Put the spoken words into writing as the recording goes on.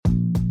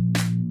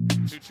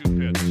2-2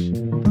 pitch.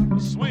 A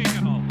swing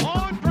and a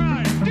long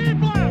drive. Deep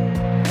left.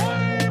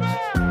 Way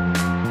back.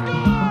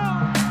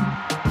 Gone!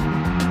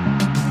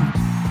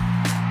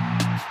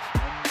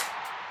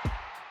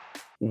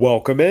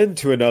 Welcome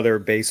into another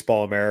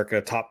Baseball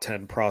America Top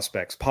 10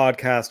 Prospects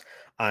podcast.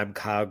 I'm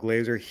Kyle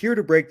Glazer, here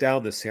to break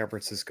down the San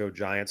Francisco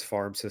Giants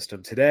farm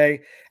system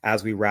today.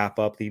 As we wrap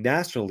up the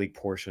National League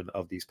portion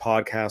of these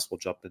podcasts, we'll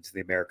jump into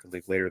the American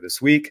League later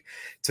this week.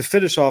 To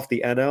finish off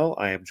the NL,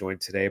 I am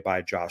joined today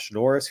by Josh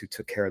Norris, who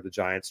took care of the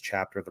Giants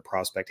chapter of the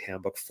Prospect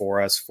Handbook for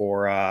us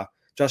for,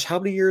 Josh, how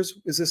many years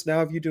is this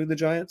now of you doing the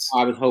Giants?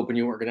 I was hoping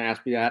you weren't going to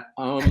ask me that.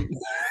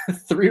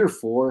 3 or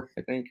 4,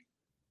 I think.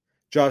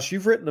 Josh,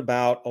 you've written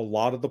about a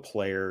lot of the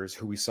players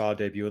who we saw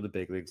debut in the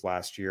big leagues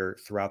last year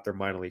throughout their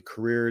minor league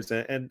careers.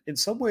 And in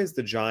some ways,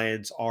 the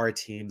Giants are a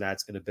team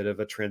that's in a bit of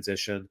a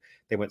transition.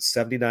 They went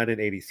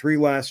 79-83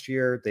 last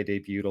year. They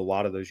debuted a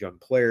lot of those young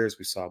players.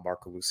 We saw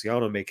Marco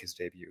Luciano make his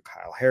debut,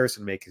 Kyle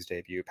Harrison make his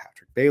debut,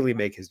 Patrick Bailey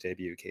make his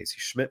debut, Casey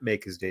Schmidt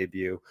make his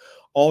debut,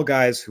 all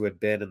guys who had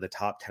been in the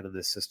top 10 of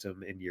this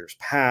system in years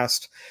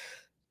past.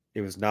 It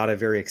was not a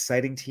very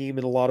exciting team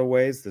in a lot of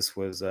ways. This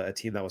was a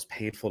team that was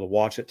painful to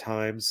watch at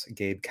times.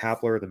 Gabe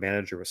Kapler, the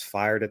manager, was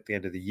fired at the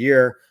end of the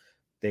year.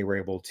 They were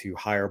able to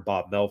hire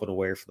Bob Melvin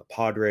away from the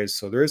Padres.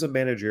 So there is a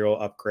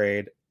managerial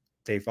upgrade.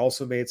 They've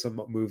also made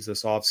some moves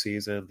this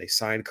offseason. They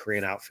signed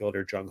Korean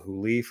outfielder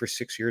Jung-Hoo Lee for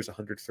 6 years,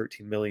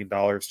 $113 million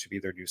to be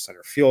their new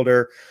center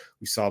fielder.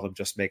 We saw them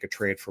just make a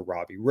trade for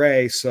Robbie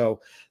Ray.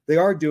 So they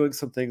are doing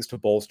some things to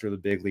bolster the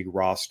big league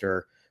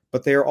roster,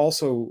 but they are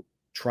also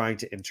trying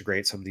to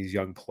integrate some of these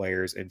young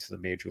players into the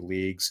major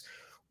leagues.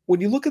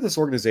 When you look at this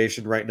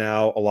organization right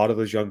now, a lot of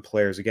those young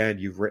players, again,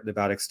 you've written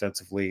about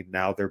extensively,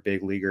 now they're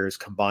big leaguers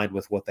combined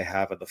with what they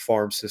have in the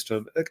farm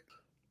system.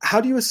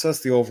 How do you assess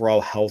the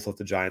overall health of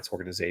the Giants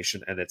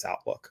organization and its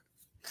outlook?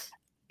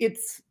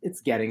 It's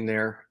getting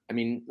there. I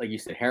mean, like you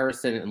said,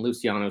 Harrison and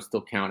Luciano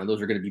still count, and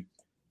those are going to be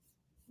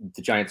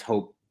the Giants'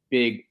 hope,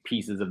 big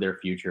pieces of their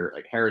future.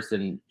 Like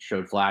Harrison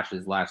showed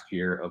flashes last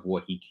year of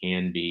what he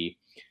can be,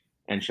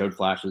 and showed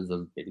flashes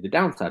of maybe the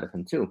downside of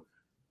him too.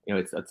 You know,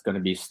 it's going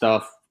to be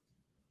stuff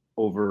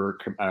over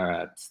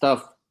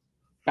stuff,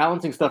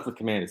 balancing stuff with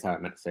command is how I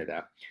meant to say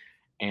that.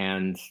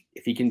 And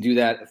if he can do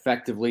that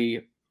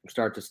effectively,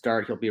 start to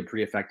start, he'll be a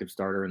pretty effective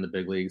starter in the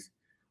big leagues.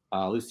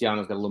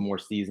 Luciano's got a little more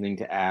seasoning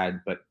to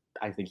add, but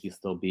I think he'll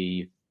still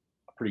be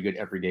a pretty good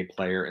everyday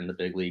player in the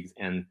big leagues.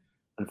 And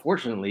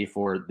unfortunately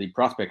for the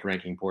prospect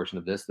ranking portion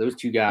of this, those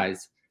two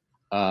guys,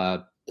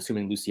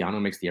 assuming Luciano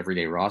makes the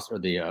everyday roster or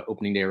the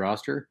opening day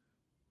roster,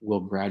 will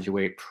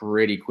graduate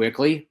pretty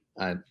quickly.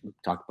 We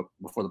talked about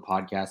before the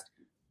podcast.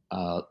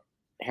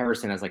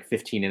 Harrison has like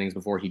 15 innings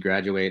before he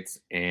graduates,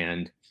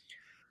 and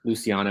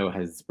Luciano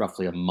has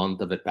roughly a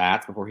month of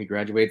at-bats before he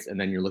graduates. And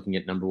then you're looking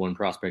at number 1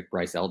 prospect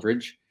Bryce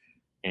Eldridge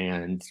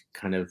and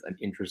kind of an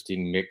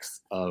interesting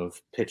mix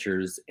of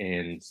pitchers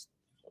and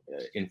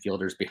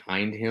infielders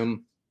behind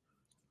him.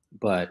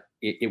 But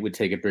it would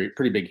take a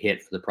pretty big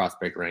hit for the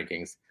prospect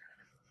rankings.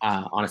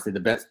 Honestly,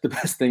 the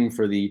best thing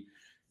for the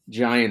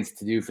Giants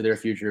to do for their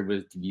future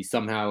was to be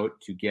somehow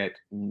to get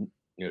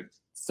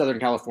Southern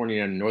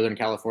California and Northern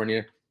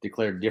California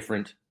declared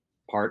different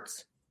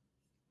parts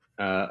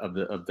of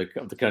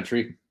the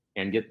country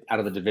and get out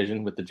of the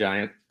division with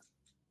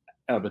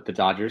with the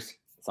Dodgers.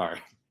 Sorry.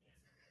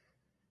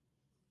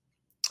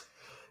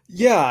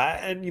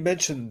 Yeah, and you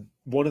mentioned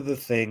one of the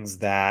things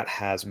that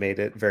has made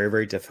it very,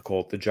 very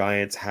difficult. The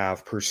Giants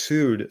have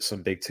pursued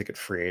some big ticket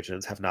free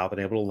agents, have not been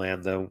able to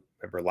land them.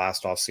 Remember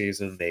last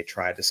offseason, they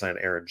tried to sign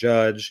Aaron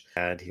Judge,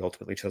 and he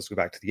ultimately chose to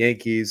go back to the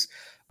Yankees.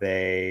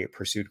 They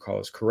pursued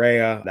Carlos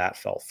Correa. That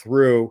fell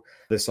through.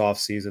 This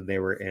offseason, they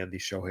were in the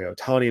Shohei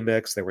Ohtani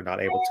mix. They were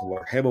not able to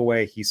lure him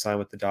away. He signed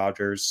with the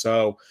Dodgers.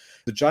 So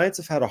the Giants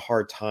have had a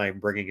hard time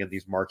bringing in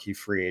these marquee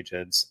free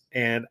agents.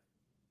 And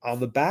on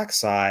the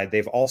backside,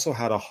 they've also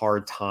had a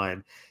hard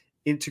time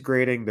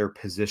integrating their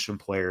position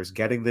players,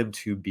 getting them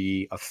to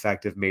be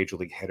effective major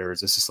league hitters.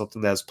 This is something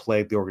that has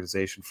plagued the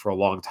organization for a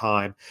long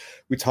time.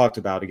 We talked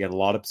about, again, a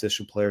lot of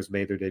position players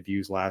made their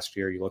debuts last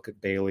year. You look at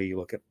Bailey, you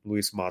look at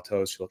Luis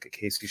Matos, you look at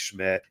Casey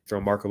Schmidt,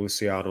 throw Marco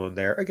Luciano in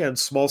there. Again,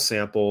 small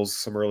samples,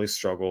 some early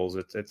struggles.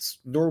 It's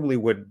normally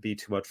wouldn't be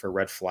too much for a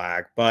red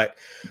flag, but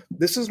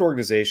this is an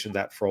organization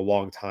that for a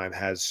long time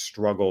has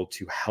struggled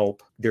to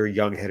help their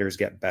young hitters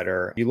get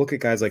better. You look at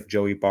guys like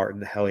Joey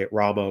Barton, Heliot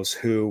Ramos,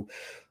 who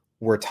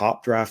were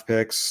top draft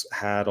picks,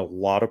 had a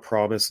lot of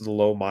promise in the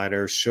low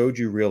minors, showed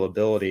you real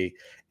ability,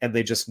 and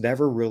they just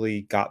never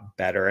really got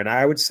better. And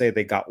I would say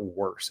they got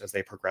worse as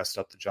they progressed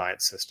up the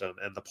Giants system.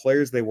 And the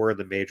players they were in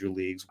the major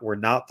leagues were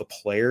not the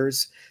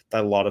players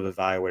that a lot of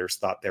evaluators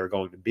thought they were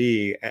going to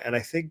be. And I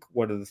think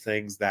one of the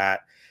things that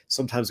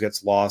sometimes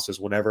gets lost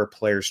is whenever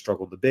players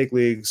struggle in the big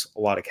leagues,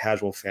 a lot of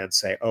casual fans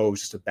say, oh,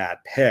 it's just a bad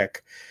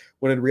pick.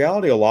 When in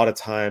reality, a lot of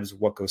times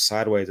what goes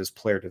sideways is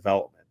player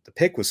development. The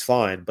pick was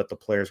fine, but the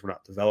players were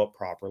not developed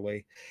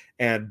properly.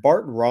 And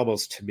Barton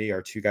Ramos, to me,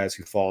 are two guys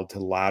who fall into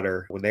the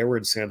latter. When they were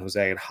in San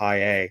Jose in high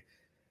A,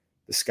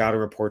 The scouting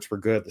reports were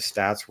good. The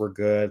stats were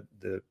good.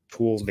 The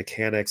tools,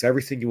 mechanics,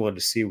 everything you wanted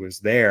to see was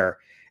there.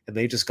 And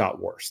they just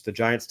got worse. The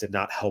Giants did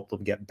not help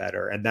them get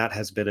better. And that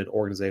has been an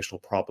organizational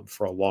problem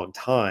for a long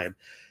time.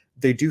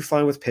 They do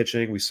fine with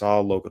pitching. We saw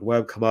Logan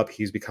Webb come up.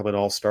 He's become an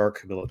all-star.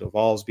 Camilo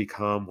Doval's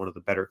become one of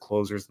the better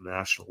closers in the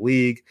National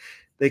League.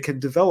 They can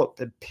develop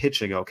the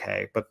pitching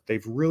okay, but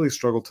they've really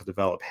struggled to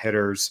develop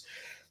hitters.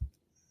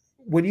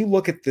 When you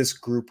look at this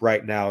group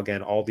right now,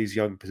 again, all these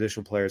young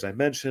position players I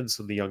mentioned,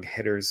 some of the young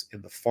hitters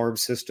in the farm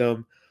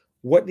system,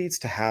 what needs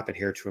to happen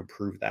here to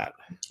improve that?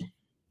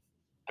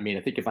 I mean,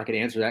 I think if I could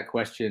answer that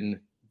question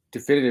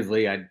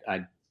definitively,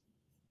 I'd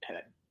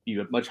be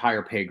a much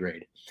higher pay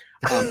grade.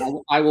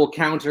 I will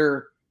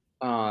counter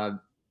those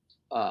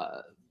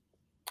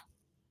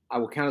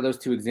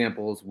two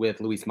examples with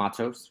Luis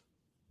Matos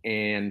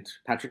and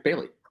Patrick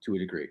Bailey to a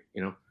degree.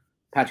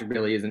 Patrick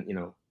Bailey isn't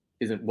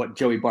what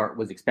Joey Bart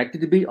was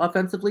expected to be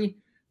offensively,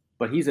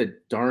 but he's a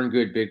darn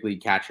good big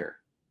league catcher,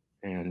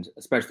 and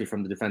especially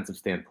from the defensive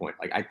standpoint.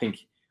 Like I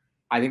think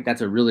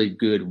that's a really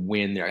good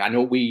win there. I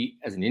know we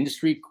as an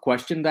industry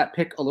questioned that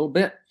pick a little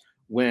bit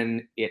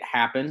when it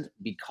happened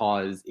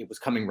because it was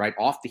coming right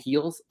off the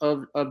heels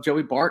of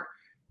Joey Bart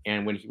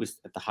and when he was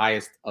at the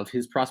highest of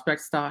his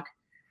prospect stock.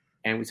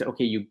 And we said,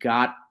 okay, you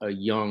got a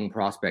young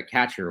prospect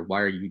catcher.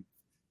 Why are you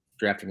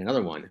drafting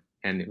another one?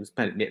 And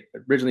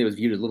originally it was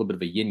viewed as a little bit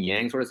of a yin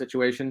yang sort of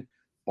situation.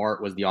 Bart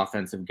was the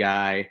offensive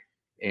guy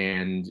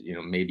and,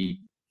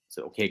 maybe it's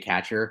an okay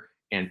catcher.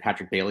 And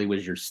Patrick Bailey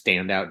was your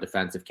standout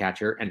defensive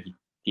catcher. And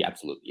he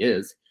absolutely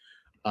is.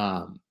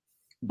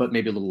 But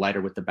maybe a little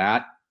lighter with the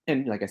bat.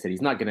 And like I said,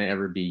 he's not going to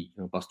ever be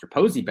Buster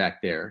Posey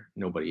back there.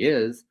 Nobody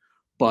is.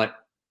 But,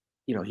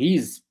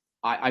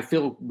 I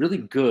feel really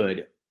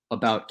good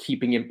about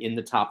keeping him in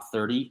the top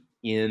 30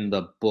 in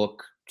the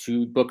book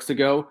 2 books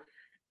ago.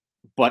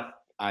 But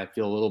I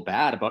feel a little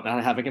bad about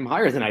not having him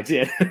higher than I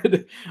did.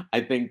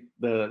 I think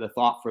the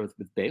thought with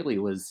Bailey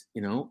was,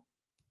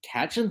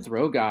 catch and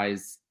throw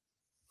guys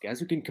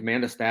who can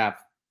command a staff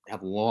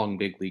have long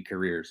big league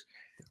careers.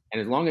 And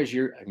as long as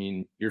your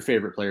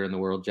favorite player in the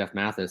world, Jeff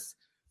Mathis,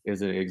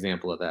 is an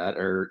example of that,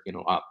 or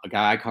a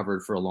guy I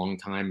covered for a long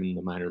time in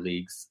the minor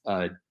leagues,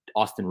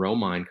 Austin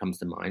Romine comes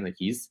to mind. Like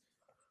he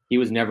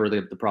was never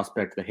the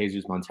prospect that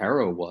Jesus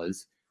Montero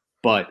was,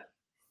 but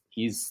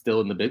he's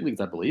still in the big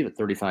leagues, I believe, at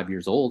 35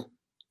 years old.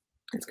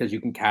 It's because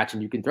you can catch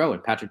and you can throw,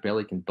 and Patrick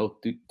Bailey can both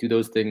do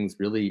those things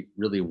really,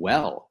 really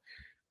well.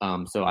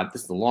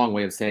 This is a long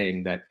way of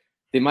saying that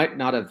they might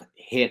not have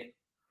hit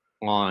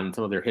on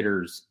some of their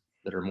hitters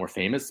that are more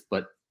famous,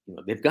 but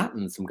they've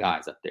gotten some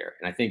guys up there,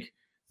 and I think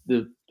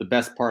the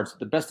best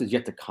is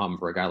yet to come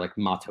for a guy like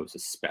Matos,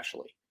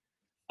 especially.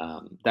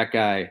 That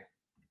guy,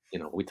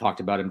 we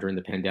talked about him during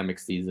the pandemic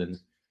season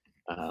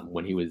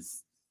when he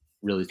was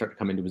really starting to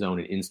come into his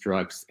own in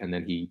Instructs, and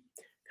then he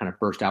kind of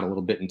burst out a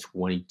little bit in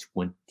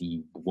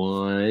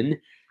 2021.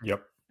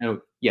 Yep.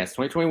 Yes,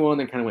 2021,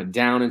 then kind of went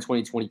down in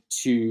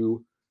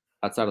 2022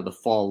 outside of the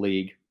fall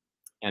league,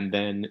 and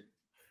then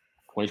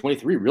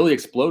 2023 really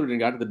exploded and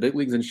got to the big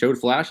leagues and showed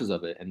flashes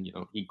of it. And,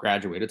 he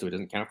graduated, so he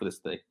doesn't count for this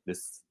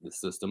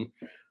system.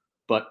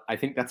 But I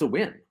think that's a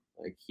win.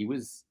 Like it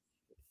was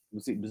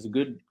a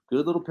good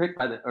little pick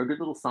by or a good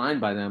little sign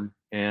by them.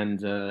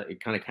 And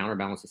it kind of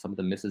counterbalances some of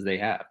the misses they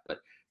have.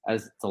 But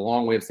it's a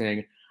long way of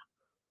saying,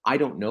 I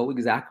don't know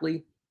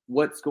exactly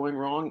what's going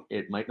wrong.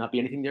 It might not be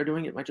anything they're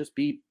doing. It might just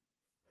be,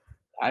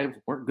 I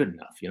weren't good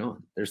enough.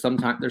 There's some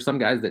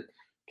guys that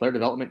player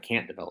development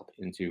can't develop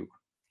into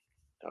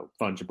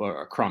fungible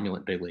or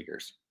cromulent big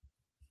leaguers.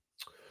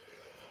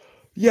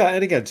 Yeah,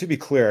 and again, to be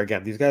clear,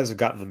 these guys have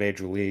gotten the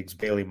major leagues.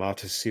 Bailey,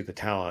 Matos, see the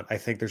talent. I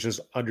think there's just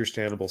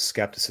understandable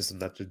skepticism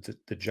that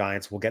the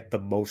Giants will get the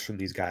most from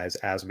these guys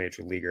as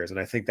major leaguers, and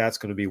I think that's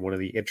going to be one of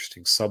the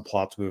interesting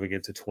subplots moving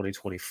into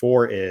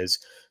 2024 is,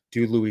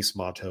 do Luis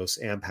Matos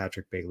and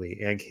Patrick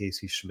Bailey and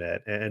Casey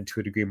Schmidt and to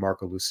a degree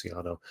Marco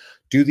Luciano,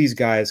 do these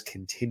guys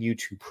continue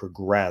to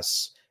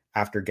progress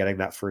after getting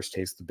that first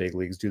taste of the big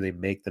leagues? Do they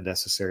make the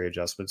necessary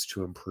adjustments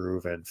to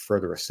improve and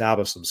further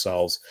establish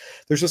themselves?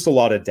 There's just a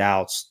lot of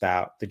doubts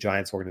that the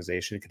Giants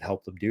organization can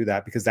help them do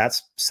that, because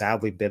that's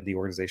sadly been the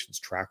organization's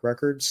track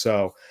record.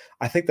 So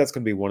I think that's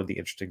going to be one of the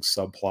interesting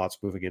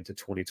subplots moving into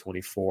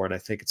 2024. And I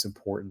think it's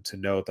important to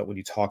note that when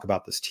you talk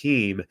about this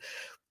team,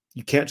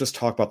 you can't just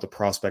talk about the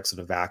prospects in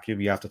a vacuum.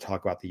 You have to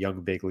talk about the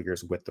young big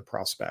leaguers with the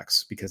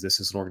prospects, because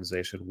this is an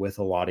organization with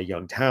a lot of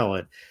young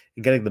talent,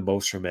 and getting the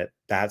most from it,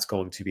 that's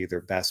going to be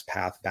their best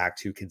path back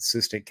to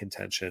consistent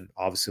contention.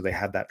 Obviously, they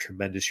had that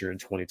tremendous year in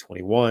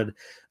 2021.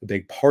 A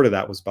big part of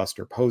that was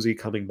Buster Posey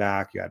coming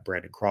back. You had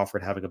Brandon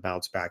Crawford having a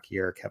bounce back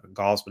year. Kevin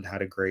Gausman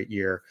had a great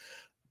year,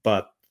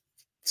 but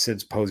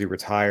since Posey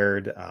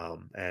retired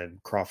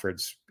and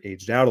Crawford's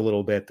aged out a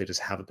little bit, they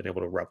just haven't been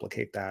able to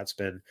replicate that. It's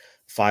been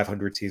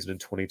 500 season in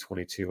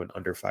 2022 and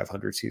under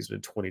 500 season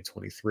in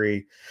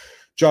 2023.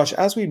 Josh,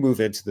 as we move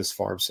into this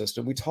farm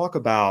system, we talk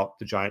about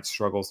the Giants'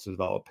 struggles to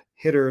develop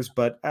hitters,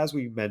 but as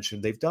we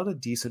mentioned, they've done a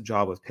decent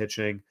job with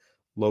pitching.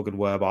 Logan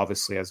Webb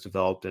obviously has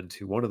developed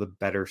into one of the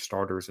better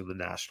starters in the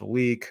National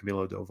League.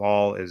 Camilo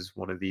Doval is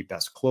one of the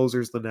best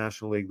closers in the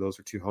National League. Those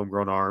are two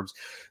homegrown arms.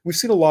 We've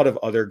seen a lot of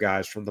other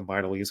guys from the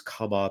minor leagues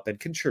come up and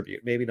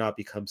contribute, maybe not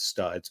become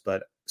studs,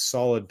 but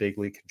solid big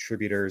league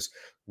contributors,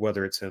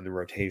 whether it's in the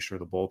rotation or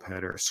the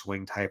bullpen or a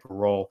swing type of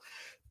role.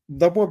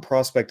 Number one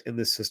prospect in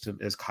this system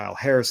is Kyle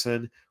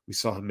Harrison. We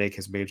saw him make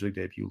his major league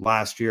debut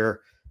last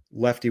year.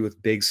 Lefty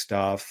with big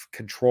stuff.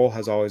 Control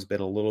has always been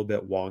a little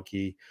bit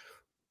wonky.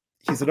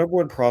 He's the number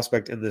one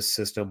prospect in this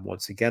system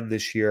once again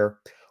this year.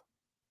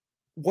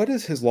 What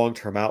is his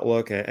long-term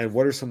outlook, and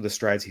what are some of the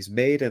strides he's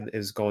made and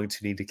is going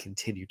to need to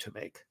continue to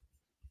make?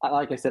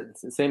 Like I said, it's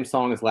the same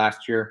song as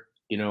last year.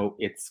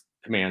 It's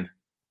command.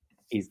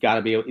 He's got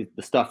to be able.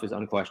 The stuff is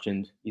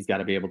unquestioned. He's got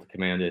to be able to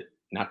command it,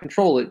 not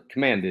control it,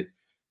 command it.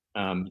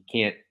 You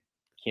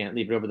can't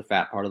leave it over the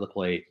fat part of the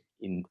plate.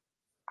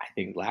 I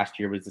think last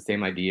year was the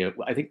same idea.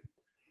 I think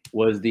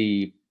was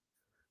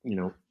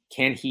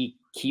can he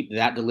keep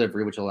that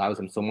delivery, which allows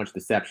him so much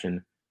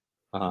deception,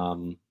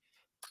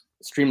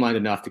 streamlined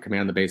enough to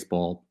command the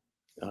baseball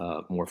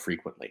more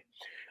frequently.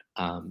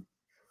 I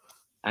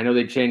know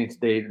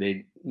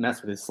they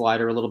messed with his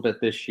slider a little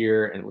bit this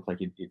year, and it looked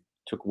like it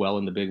took well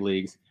in the big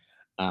leagues.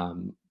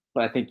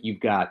 But I think you've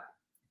got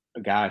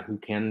a guy who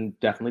can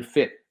definitely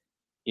fit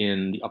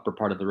in the upper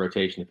part of the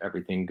rotation if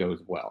everything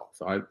goes well.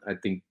 So I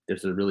think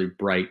there's a really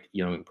bright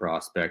young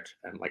prospect.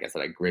 And like I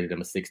said, I graded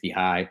him a 60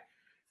 high.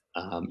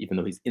 Even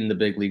though he's in the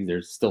big leagues,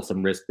 there's still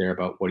some risk there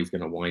about what he's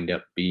going to wind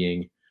up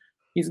being.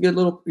 He's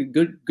a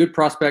good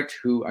prospect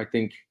who I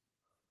think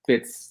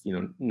fits,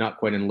 not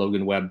quite in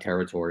Logan Webb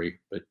territory,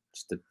 but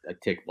just a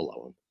tick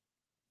below him.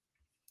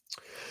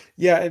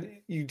 Yeah,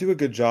 and you do a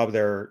good job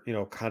there,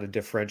 kind of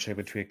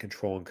differentiating between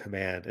control and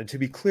command. And to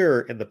be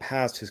clear, in the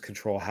past, his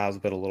control has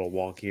been a little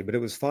wonky, but it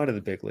was fine in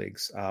the big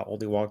leagues.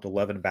 Only walked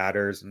 11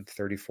 batters in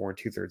 34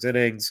 2/3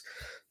 innings.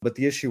 But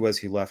the issue was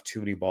he left too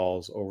many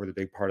balls over the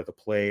big part of the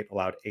plate,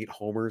 allowed 8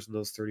 homers in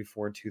those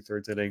 34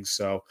 2/3 innings.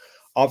 So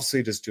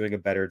obviously just doing a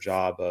better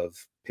job of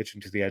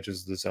pitching to the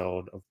edges of the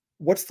zone.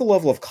 What's the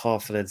level of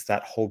confidence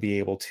that he'll be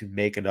able to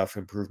make enough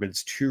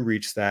improvements to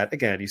reach that?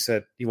 Again, you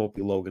said he won't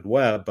be Logan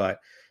Webb, but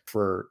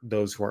for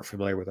those who aren't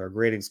familiar with our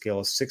grading scale,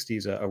 a 60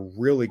 is a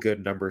really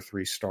good number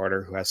 3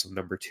 starter who has some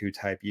number 2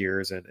 type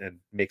years and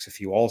makes a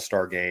few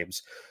all-star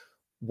games.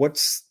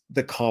 What's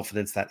the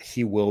confidence that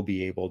he will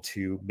be able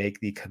to make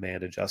the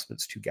command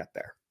adjustments to get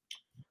there?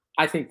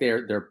 I think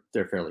they're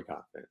fairly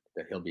confident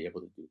that he'll be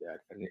able to do that.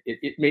 And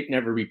it may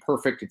never be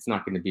perfect. It's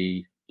not going to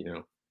be,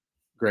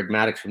 Greg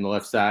Maddux from the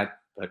left side,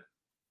 but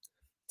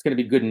it's going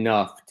to be good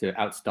enough to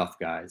outstuff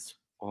guys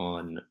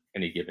on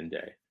any given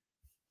day.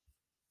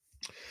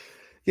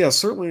 Yeah,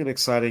 certainly an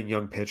exciting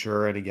young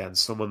pitcher. And again,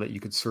 someone that you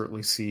could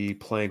certainly see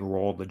playing a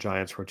role in the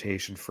Giants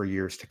rotation for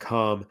years to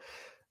come.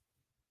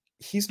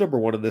 He's number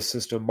 1 in this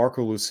system.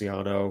 Marco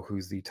Luciano,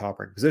 who's the top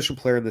ranked position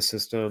player in the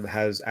system,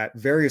 has at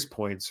various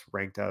points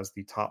ranked as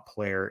the top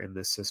player in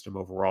this system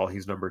overall.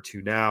 He's number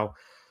 2 now.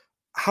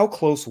 How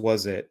close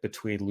was it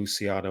between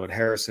Luciano and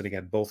Harrison?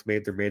 Again, both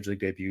made their major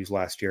league debuts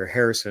last year.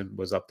 Harrison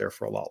was up there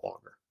for a lot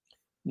longer.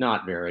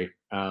 Not very.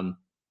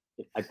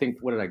 I think,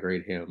 what did I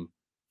grade him?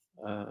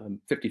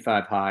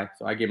 55 high.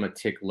 So I gave him a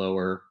tick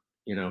lower.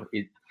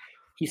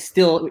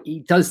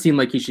 He does seem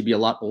like he should be a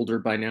lot older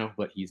by now,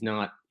 but he's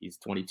not. He's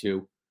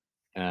 22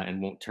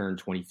 and won't turn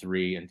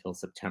 23 until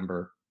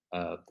September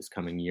of this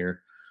coming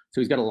year.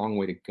 So he's got a long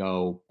way to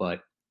go,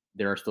 but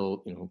there are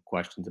still,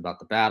 questions about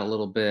the bat a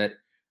little bit.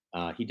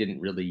 He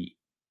didn't really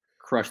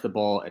crush the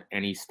ball at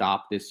any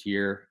stop this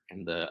year,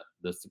 and the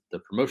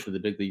promotion of the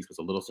big leagues was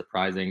a little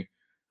surprising.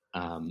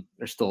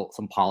 There's still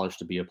some polish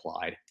to be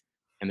applied,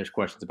 and there's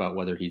questions about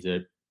whether he's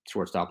a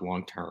shortstop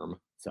long term.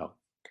 So,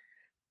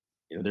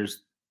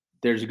 there's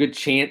a good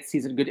chance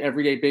he's a good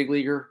everyday big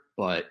leaguer,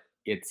 but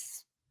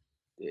it's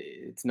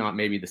not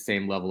maybe the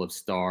same level of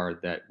star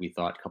that we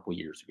thought a couple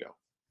years ago.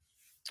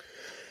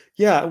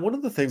 Yeah, and one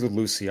of the things with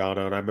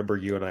Luciano, and I remember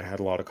you and I had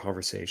a lot of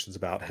conversations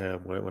about him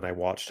when I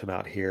watched him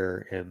out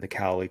here in the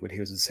Cal League when he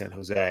was in San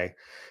Jose.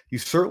 You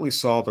certainly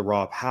saw the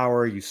raw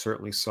power. You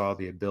certainly saw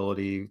the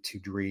ability to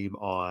dream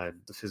on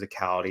the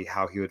physicality,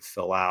 how he would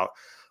fill out.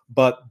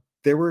 But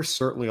there were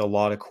certainly a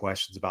lot of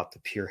questions about the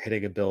pure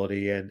hitting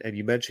ability. And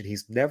you mentioned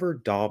he's never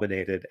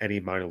dominated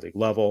any minor league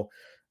level.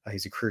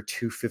 He's a career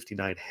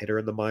 .259 hitter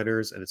in the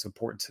minors, and it's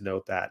important to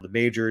note that in the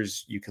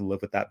majors, you can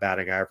live with that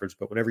batting average,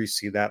 but whenever you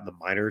see that in the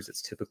minors,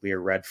 it's typically a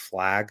red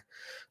flag.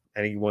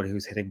 Anyone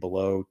who's hitting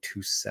below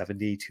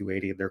 .270,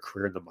 .280 in their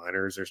career in the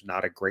minors, there's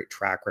not a great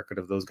track record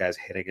of those guys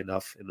hitting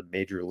enough in the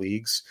major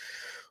leagues.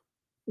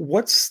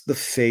 What's the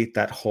fate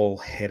that he'll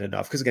hit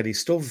enough? Because again, he's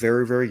still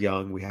very, very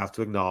young. We have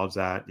to acknowledge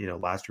that.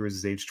 Last year was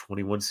his age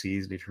 21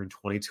 season. He turned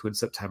 22 in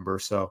September.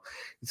 So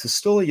it's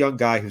still a young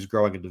guy who's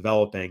growing and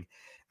developing.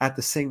 At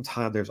the same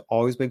time, there's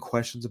always been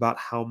questions about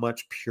how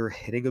much pure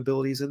hitting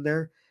ability is in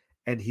there,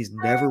 and he's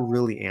never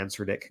really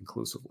answered it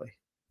conclusively.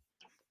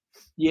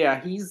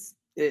 Yeah,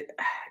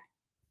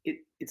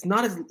 it's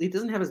not he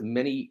doesn't have as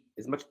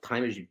much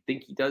time as you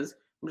think he does,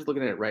 I'm just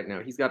looking at it right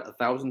now. He's got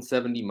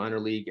 1,070 minor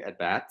league at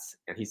bats,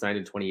 and he signed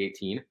in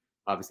 2018.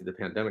 Obviously, the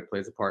pandemic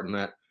plays a part in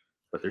that,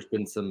 but there's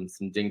been some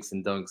dinks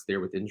and dunks there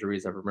with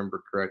injuries, if I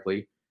remember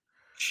correctly.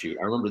 Shoot,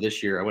 I remember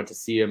this year I went to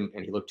see him,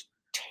 and he looked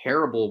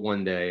terrible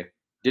one day,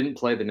 didn't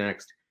play the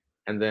next,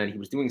 and then he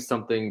was doing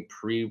something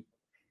pre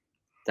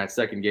that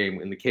second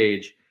game in the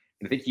cage,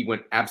 and I think he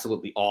went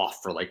absolutely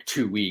off for like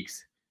 2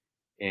 weeks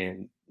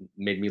and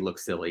made me look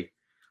silly.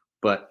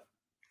 But,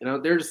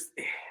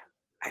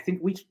 I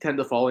think we tend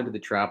to fall into the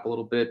trap a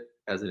little bit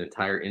as an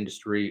entire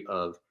industry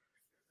of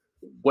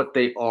what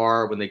they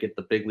are when they get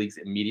the big leagues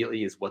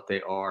immediately is what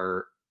they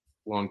are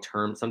long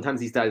term. Sometimes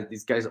these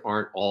guys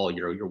aren't all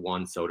your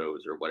Juan Sotos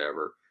or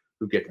whatever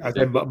who get.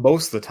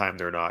 Most of the time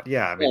they're not.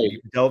 Yeah, I mean,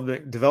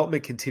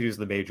 development continues in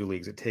the major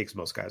leagues. It takes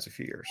most guys a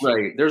few years.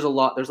 Right. There's a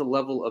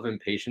level of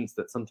impatience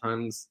that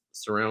sometimes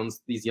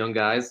surrounds these young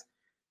guys,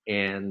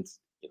 and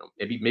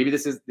maybe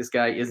this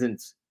guy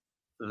isn't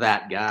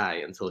that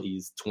guy until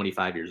he's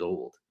 25 years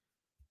old.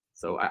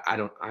 So I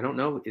don't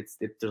know. There's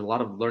a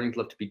lot of learning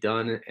left to be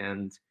done,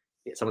 and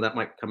some of that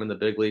might come in the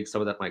big league,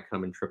 some of that might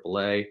come in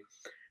AAA.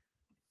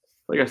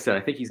 Like I said,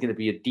 I think he's going to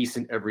be a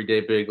decent everyday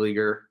big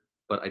leaguer,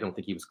 but I don't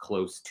think he was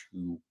close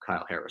to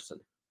Kyle Harrison.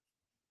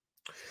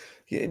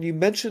 Yeah, and you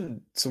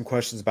mentioned some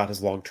questions about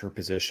his long-term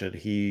position.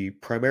 He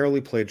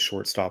primarily played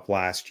shortstop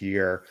last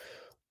year.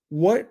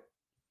 What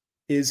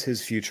is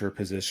his future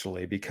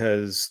positionally?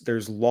 Because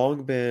there's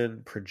long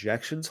been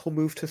projections he'll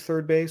move to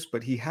third base,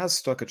 but he has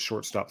stuck at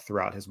shortstop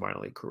throughout his minor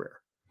league career.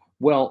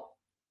 Well,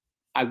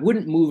 I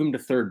wouldn't move him to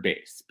third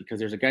base because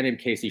there's a guy named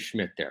Casey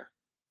Schmidt there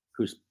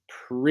who's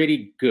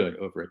pretty good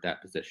over at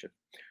that position.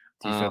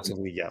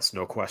 Defensively, yes,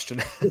 no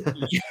question.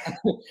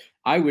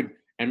 I would,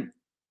 and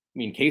I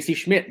mean, Casey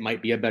Schmidt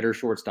might be a better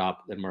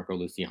shortstop than Marco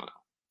Luciano.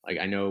 Like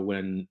I know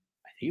when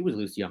I think it was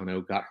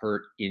Luciano got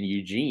hurt in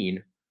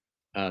Eugene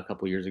a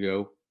couple years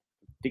ago.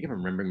 I think if I'm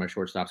remembering my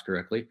shortstops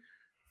correctly,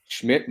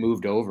 Schmidt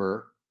moved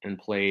over and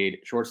played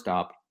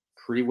shortstop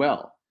pretty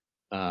well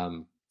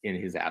in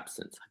his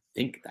absence. I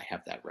think I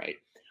have that right.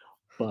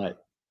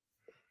 But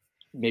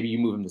maybe you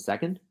move him to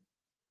second.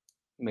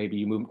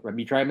 Maybe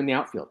try him in the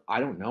outfield. I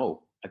don't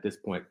know at this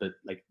point, but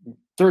like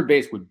third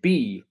base would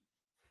be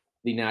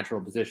the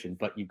natural position,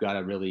 but you've got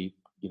a really,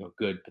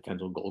 good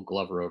potential Gold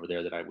Glover over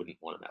there that I wouldn't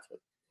want to mess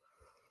with.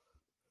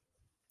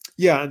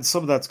 Yeah, and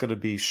some of that's going to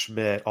be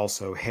Schmidt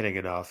also hitting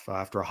enough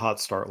after a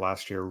hot start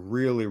last year,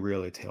 really,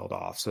 really tailed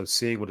off. So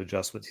seeing what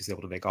adjustments he's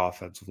able to make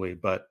offensively,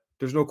 but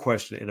there's no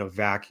question in a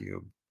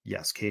vacuum,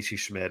 yes, Casey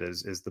Schmidt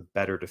is the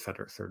better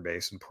defender at third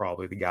base and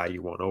probably the guy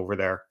you want over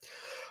there.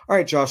 All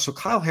right, Josh, so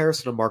Kyle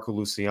Harrison and Marco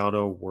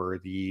Luciano were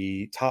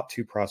the top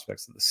two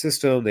prospects in the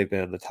system. They've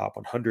been in the top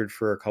 100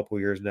 for a couple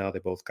of years now. They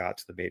both got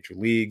to the major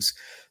leagues.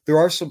 There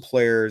are some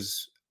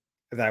players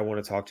that I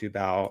want to talk to you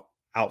about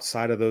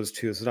outside of those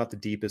two. It's not the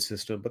deepest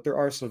system, but there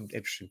are some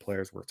interesting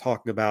players we're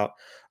talking about.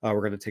 We're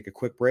going to take a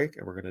quick break,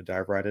 and we're going to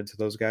dive right into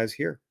those guys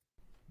here.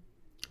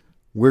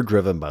 We're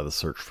driven by the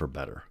search for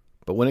better.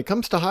 But when it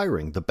comes to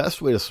hiring, the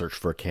best way to search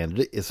for a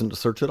candidate isn't to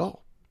search at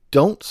all.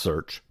 Don't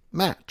search,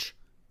 match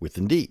with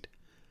Indeed.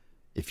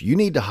 If you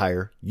need to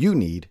hire, you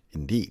need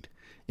Indeed.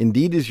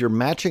 Indeed is your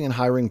matching and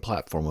hiring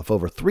platform with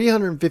over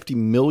 350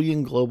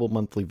 million global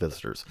monthly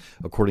visitors,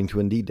 according to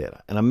Indeed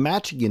data, and a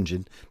matching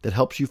engine that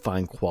helps you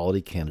find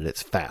quality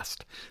candidates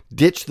fast.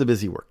 Ditch the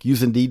busy work.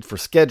 Use Indeed for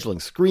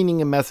scheduling, screening,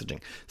 and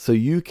messaging so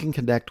you can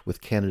connect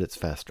with candidates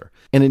faster.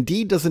 And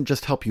Indeed doesn't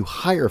just help you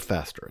hire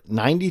faster.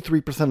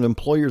 93% of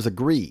employers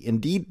agree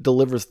Indeed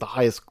delivers the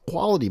highest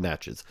quality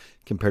matches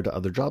compared to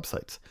other job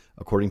sites,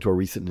 according to a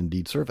recent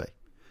Indeed survey.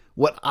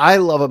 What I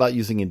love about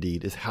using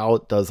Indeed is how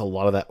it does a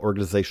lot of that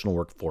organizational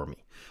work for me.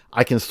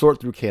 I can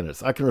sort through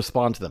candidates. I can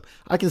respond to them.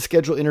 I can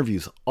schedule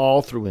interviews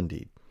all through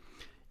Indeed.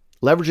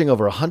 Leveraging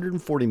over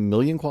 140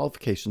 million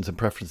qualifications and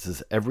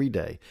preferences every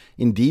day,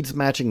 Indeed's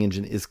matching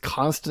engine is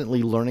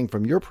constantly learning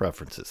from your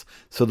preferences.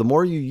 So the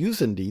more you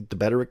use Indeed, the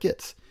better it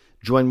gets.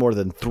 Join more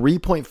than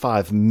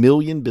 3.5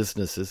 million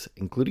businesses,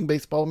 including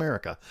Baseball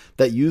America,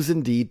 that use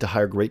Indeed to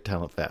hire great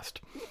talent fast.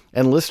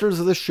 And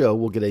listeners of the show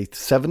will get a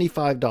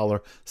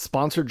 $75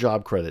 sponsored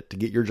job credit to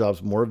get your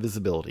jobs more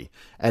visibility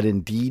at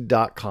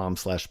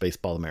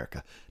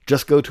Indeed.com/BaseballAmerica.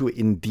 Just go to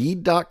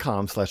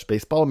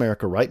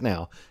Indeed.com/BaseballAmerica right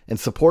now and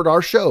support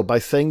our show by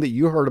saying that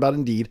you heard about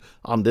Indeed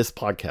on this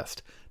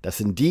podcast.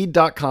 That's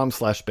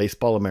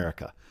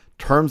Indeed.com/BaseballAmerica.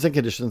 Terms and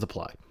conditions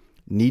apply.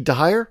 Need to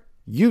hire?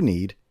 You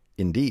need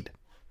Indeed.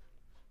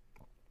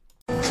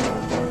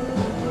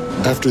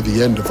 After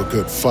the end of a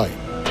good fight,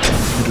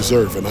 you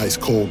deserve an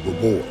ice-cold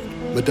reward.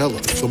 Modelo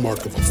is the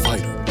mark of a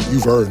fighter.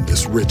 You've earned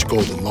this rich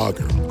golden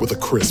lager with a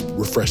crisp,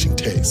 refreshing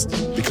taste.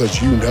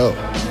 Because you know,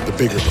 the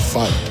bigger the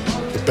fight,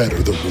 the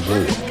better the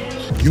reward.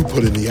 You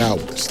put in the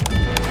hours,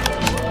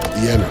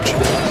 the energy,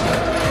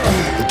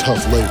 the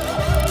tough labor.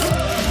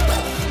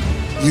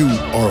 You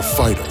are a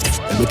fighter,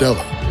 and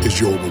Modelo is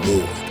your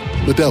reward.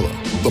 Modelo,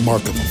 the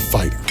mark of a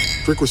fighter.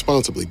 Drink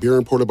responsibly. Beer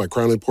imported by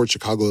Crown Imports,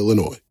 Chicago,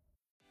 Illinois.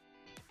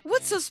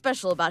 What's so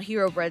special about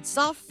Hero Bread's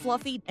soft,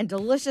 fluffy, and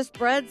delicious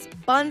breads,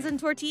 buns, and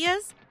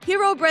tortillas?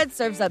 Hero Bread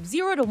serves up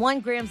 0 to 1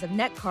 grams of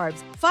net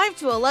carbs, 5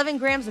 to 11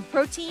 grams of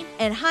protein,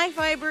 and high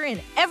fiber in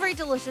every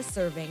delicious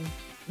serving.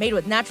 Made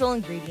with natural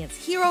ingredients,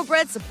 Hero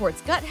Bread supports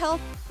gut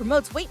health,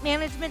 promotes weight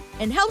management,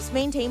 and helps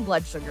maintain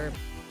blood sugar.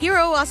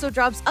 Hero also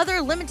drops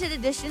other limited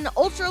edition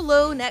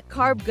ultra-low net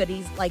carb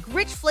goodies like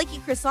rich flaky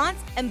croissants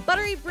and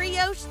buttery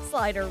brioche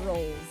slider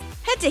rolls.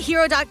 Head to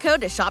hero.co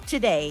to shop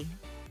today.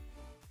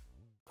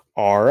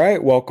 All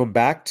right, welcome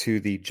back to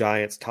the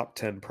Giants Top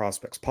 10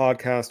 Prospects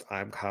podcast.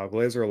 I'm Kyle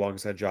Glazer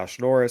alongside Josh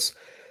Norris.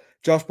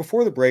 Josh,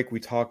 before the break, we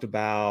talked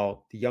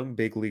about the young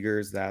big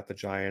leaguers that the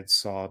Giants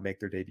saw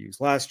make their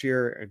debuts last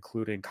year,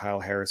 including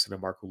Kyle Harrison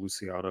and Marco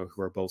Luciano,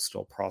 who are both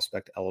still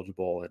prospect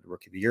eligible and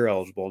Rookie of the Year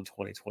eligible in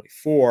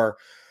 2024.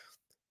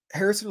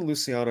 Harrison and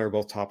Luciano are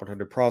both top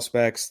 100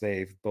 prospects.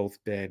 They've both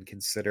been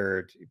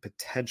considered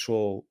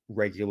potential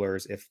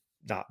regulars, if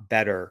not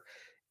better,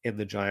 in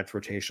the Giants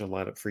rotational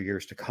lineup for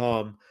years to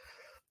come.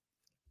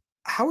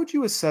 How would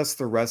you assess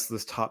the rest of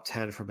this top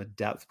 10 from a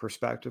depth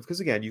perspective?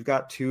 Because again, you've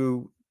got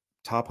two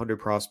top 100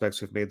 prospects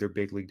who've made their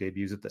big league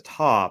debuts at the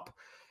top.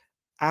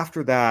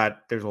 After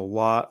that, there's a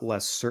lot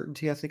less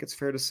certainty, I think it's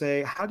fair to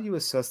say. How do you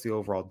assess the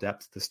overall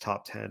depth of this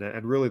top 10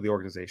 and really the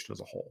organization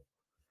as a whole?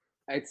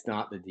 It's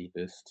not the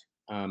deepest.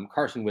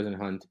 Carson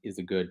Whisenhunt is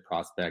a good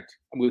prospect.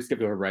 We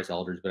skipped over Bryce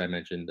Elders, but I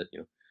mentioned that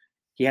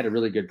he had a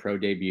really good pro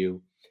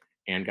debut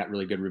and got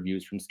really good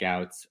reviews from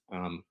scouts.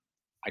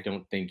 I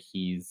don't think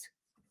he's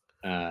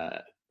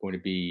going to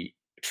be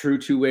a true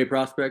two-way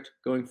prospect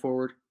going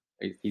forward.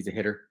 He's a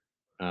hitter.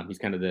 He's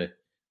kind of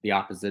the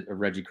opposite of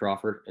Reggie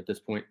Crawford at this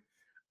point.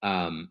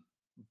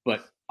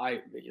 But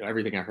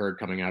everything I heard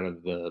coming out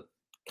of the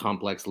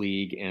complex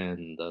league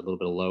and a little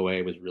bit of low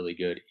A was really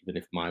good, even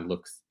if my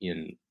looks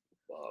in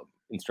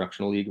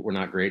instructional league were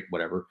not great.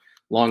 Whatever.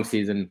 Long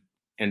season,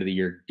 end of the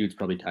year, dude's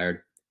probably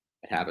tired.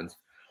 It happens.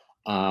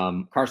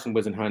 Carson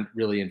Whisenhunt,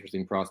 really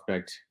interesting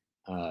prospect.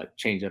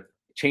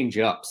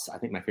 Change-ups. I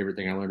think my favorite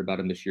thing I learned about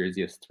him this year is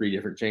he has 3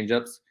 different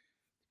change-ups.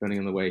 Depending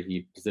on the way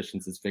he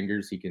positions his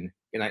fingers, he can.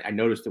 And I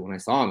noticed it when I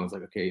saw him. I was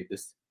like, okay,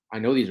 I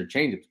know these are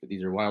change-ups, but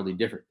these are wildly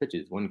different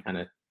pitches. One kind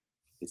of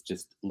is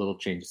just a little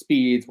change of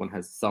speeds. One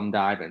has some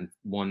dive, and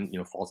one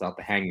falls out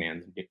the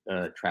hangman's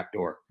trap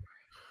door.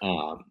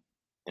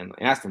 And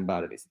I asked him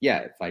about it. He said, yeah,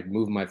 if I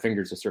move my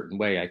fingers a certain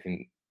way, I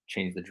can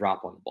change the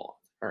drop on the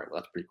ball. All right, well,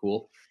 that's pretty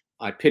cool.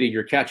 I pity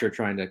your catcher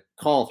trying to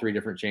call 3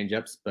 different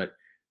change-ups, but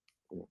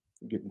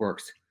it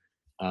works.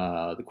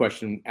 The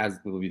question, as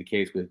will be the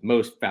case with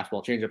most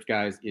fastball changeups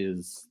guys,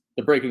 is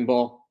the breaking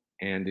ball,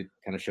 and it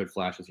kind of showed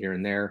flashes here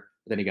and there.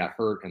 But then he got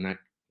hurt, and that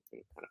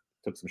kind of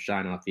took some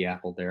shine off the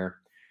apple there.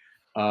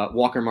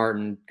 Walker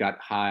Martin got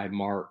high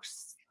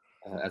marks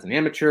as an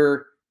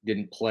amateur,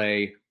 didn't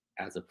play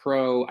as a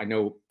pro. I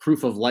know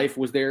Proof of Life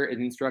was there at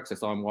Instructs. I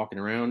saw him walking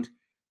around.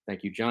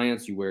 Thank you,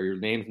 Giants. You wear your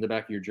names in the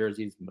back of your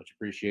jerseys. Much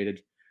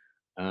appreciated.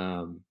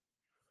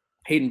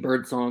 Hayden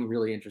Birdsong,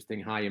 really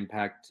interesting, high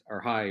impact or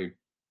high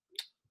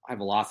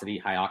velocity,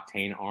 high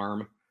octane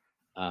arm,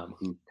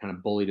 who kind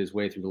of bullied his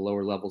way through the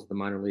lower levels of the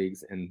minor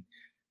leagues and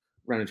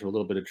ran into a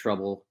little bit of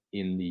trouble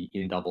in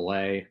Double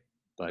A.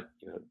 But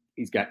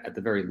he's got, at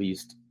the very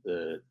least,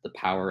 the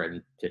power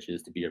and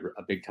pitches to be a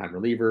big time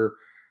reliever.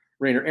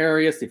 Rainer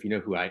Arias, if you know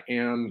who I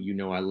am,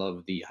 I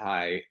love the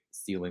high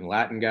ceiling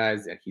Latin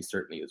guys, and he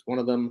certainly is one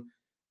of them.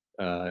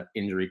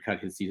 Injury cut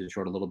his season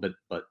short a little bit,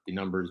 but the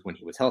numbers when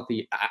he was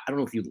healthy, I don't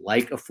know if you'd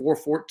like a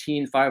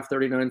 414,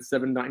 539,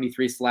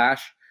 793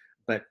 slash,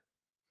 but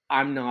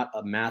I'm not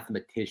a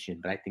mathematician,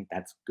 but I think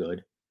that's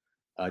good.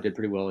 Did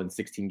pretty well in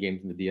 16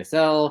 games in the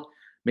DSL.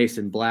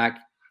 Mason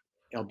Black,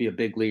 he'll be a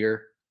big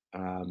leaguer.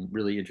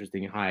 Really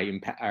interesting, high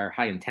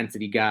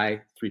intensity guy,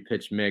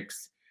 3-pitch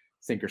mix,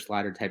 sinker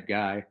slider type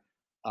guy.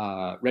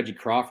 Reggie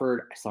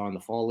Crawford, I saw in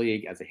the fall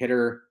league as a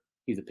hitter.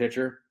 He's a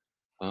pitcher.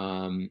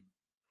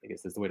 I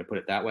guess that's the way to put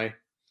it that way.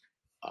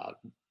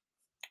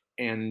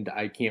 And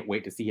I can't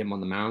wait to see him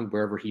on the mound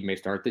wherever he may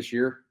start this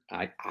year.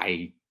 I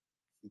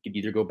could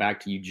either go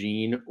back to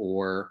Eugene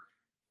or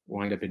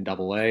wind up in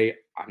Double A.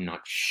 I'm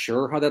not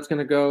sure how that's going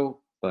to go,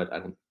 but I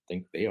don't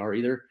think they are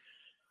either.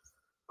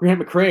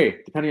 Grant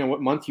McCray, depending on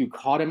what month you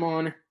caught him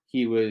on,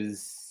 he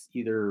was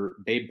either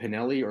Babe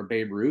Pinelli or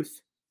Babe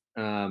Ruth.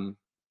 Babe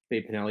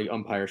Pinelli,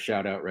 umpire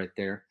shout out right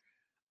there.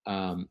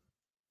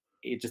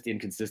 It's just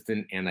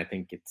inconsistent, and I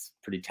think it's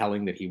pretty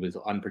telling that he was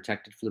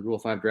unprotected for the Rule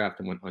 5 draft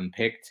and went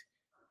unpicked.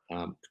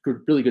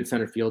 Really good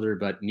center fielder,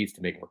 but needs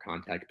to make more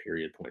contact,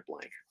 period, point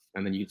blank.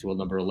 And then you get to a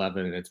number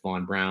 11, and it's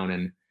Vaughn Brown,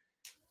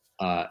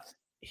 and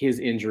his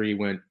injury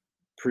went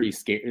pretty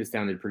scary. It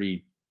sounded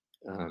pretty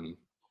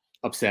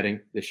upsetting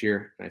this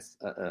year.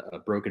 A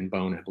broken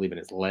bone, I believe, in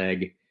his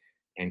leg,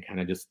 and kind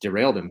of just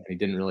derailed him. He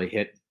didn't really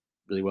hit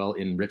really well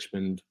in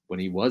Richmond when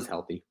he was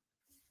healthy.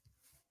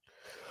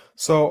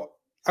 So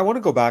I want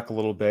to go back a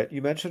little bit.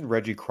 You mentioned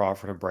Reggie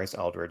Crawford and Bryce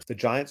Eldridge. The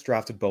Giants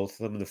drafted both of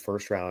them in the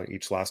first round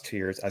each last 2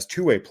 years as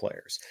two-way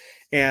players.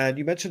 And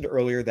you mentioned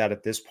earlier that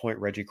at this point,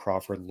 Reggie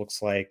Crawford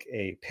looks like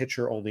a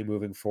pitcher only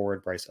moving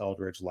forward. Bryce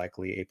Eldridge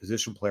likely a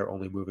position player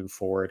only moving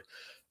forward.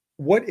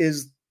 What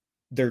is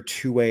their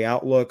two-way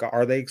outlook?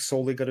 Are they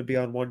solely going to be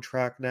on one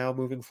track now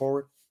moving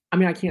forward? I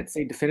mean, I can't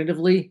say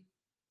definitively.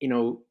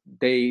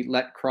 They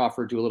let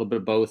Crawford do a little bit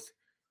of both,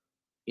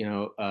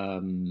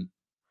 in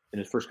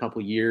his first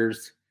couple of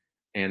years.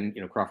 And,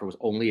 Crawford was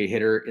only a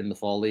hitter in the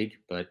fall league,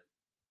 but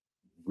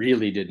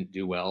really didn't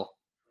do well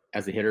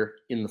as a hitter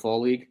in the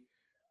fall league.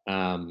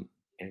 And,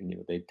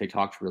 they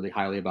talked really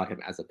highly about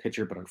him as a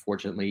pitcher, but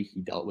unfortunately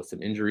he dealt with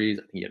some injuries.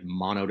 I think he had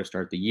mono to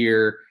start the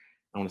year.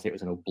 I want to say it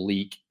was an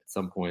oblique at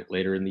some point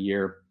later in the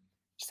year.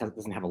 Just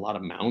doesn't have a lot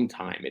of mound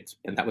time.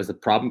 And that was the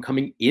problem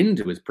coming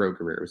into his pro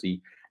career. I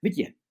think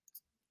he had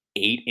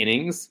 8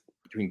 innings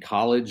between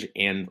college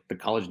and the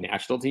college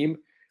national team.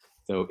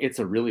 So it's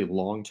a really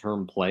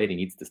long-term play, and he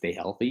needs to stay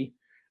healthy.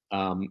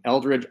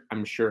 Eldridge,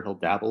 I'm sure he'll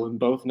dabble in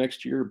both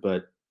next year,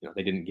 but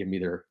they didn't give me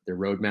their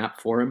roadmap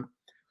for him,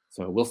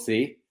 so we'll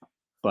see.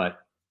 But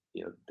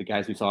the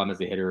guys who saw him as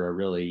a hitter are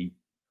really,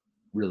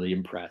 really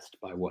impressed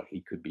by what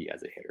he could be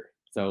as a hitter.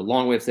 So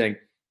long way of saying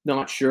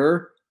not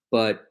sure,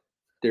 but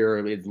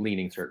they're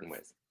leaning certain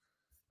ways.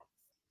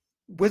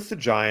 With the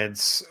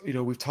Giants,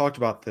 we've talked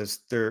about this.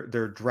 Their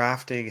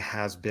drafting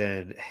has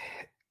been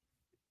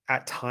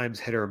at times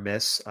hit or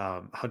miss.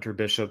 Hunter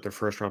Bishop, their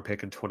first round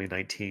pick in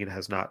 2019,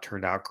 has not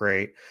turned out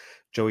great.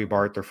 Joey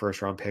Bart, their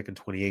first round pick in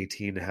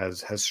 2018,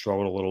 has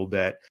struggled a little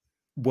bit.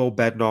 Will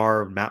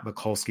Bednar, Matt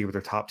Mikulski were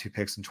their top 2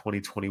 picks in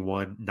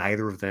 2021.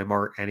 Neither of them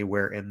are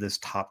anywhere in this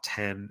top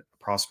 10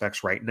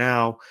 prospects right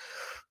now.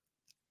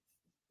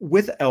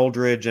 With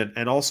Eldridge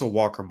and also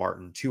Walker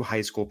Martin, 2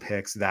 high school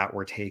picks that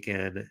were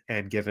taken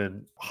and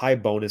given high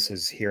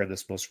bonuses here in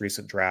this most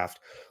recent draft,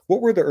 what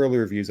were the early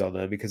reviews on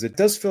them? Because it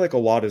does feel like a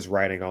lot is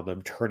riding on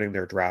them turning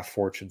their draft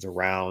fortunes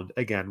around.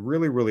 Again,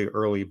 really, really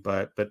early,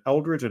 but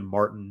Eldridge and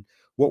Martin,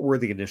 what were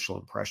the initial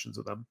impressions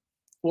of them?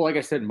 Well, like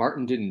I said,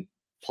 Martin didn't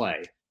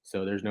play,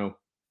 so there's no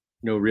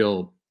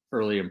real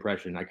early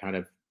impression. I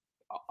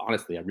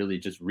really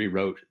just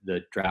rewrote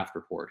the draft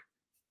report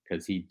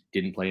because he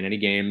didn't play in any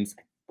games.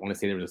 I want to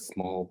say there was a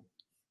small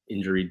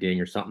injury ding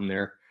or something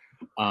there,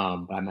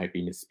 but I might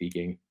be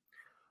misspeaking.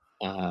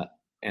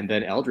 And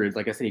then Eldridge,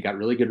 like I said, he got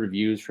really good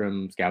reviews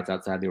from scouts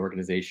outside the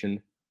organization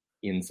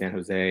in San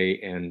Jose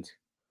and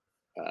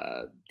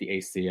the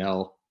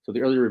ACL. So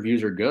the early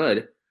reviews are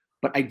good.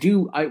 But I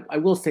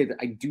will say that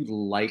I do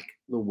like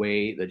the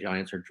way the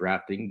Giants are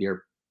drafting.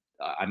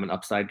 I'm an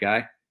upside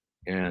guy,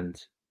 and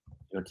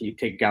to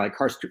take a guy like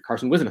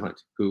Carson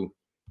Wisenhunt, who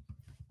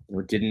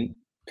didn't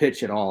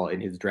pitch at all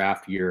in his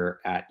draft year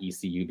at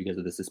ECU because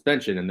of the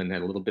suspension, and then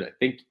had a little bit, I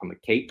think, on the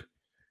Cape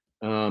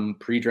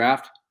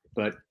pre-draft.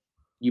 But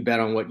you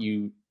bet on what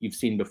you've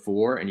seen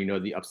before, and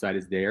the upside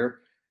is there.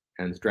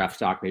 And his draft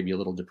stock may be a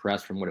little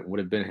depressed from what it would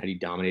have been had he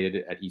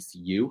dominated at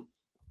ECU.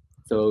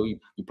 So you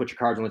put your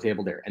cards on the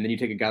table there, and then you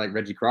take a guy like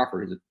Reggie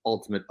Crawford, who's an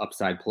ultimate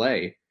upside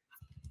play,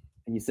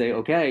 and you say,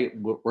 okay,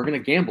 we're going to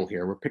gamble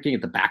here. We're picking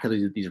at the back of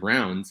these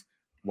rounds.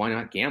 Why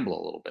not gamble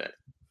a little bit?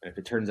 And if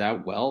it turns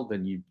out well,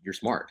 then you're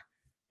smart.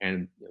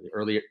 And the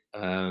early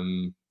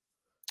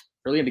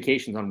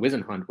indications on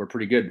Wisenhunt were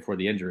pretty good before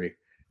the injury,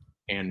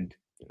 and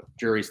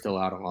jury's still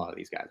out on a lot of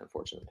these guys,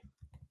 unfortunately.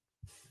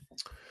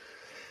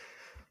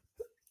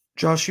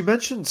 Josh, you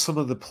mentioned some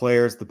of the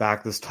players at the back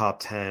of this top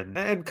 10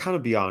 and kind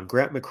of beyond,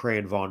 Grant McCray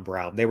and Vaughn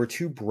Brown. They were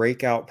 2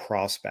 breakout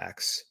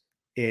prospects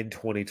in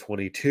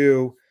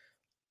 2022.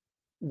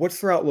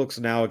 What's their outlooks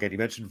now? Again, you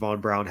mentioned Vaughn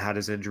Brown had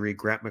his injury.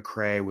 Grant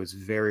McCray was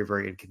very,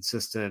 very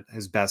inconsistent.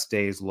 His best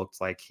days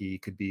looked like he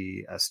could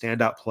be a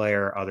standout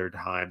player. Other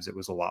times it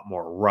was a lot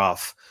more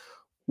rough.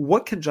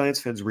 What can Giants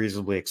fans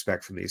reasonably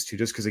expect from these two?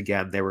 Just because,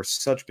 again, they were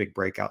such big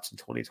breakouts in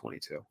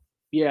 2022.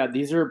 Yeah,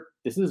 this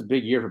is a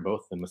big year for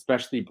both of them,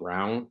 especially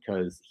Brown,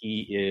 because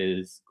he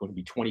is going to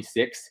be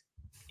 26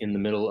 in the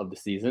middle of the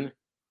season.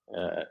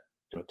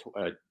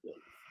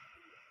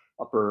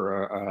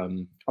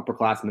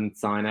 Upperclassman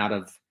sign out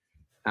of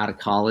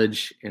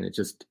college, and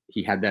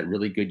he had that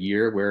really good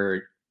year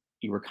where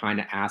you were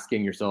kind of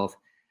asking yourself,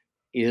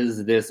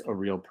 is this a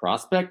real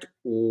prospect,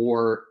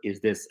 or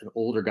is this an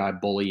older guy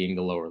bullying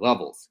the lower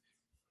levels?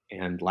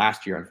 And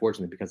last year,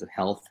 unfortunately, because of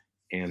health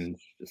and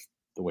just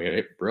the way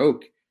it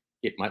broke,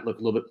 it might look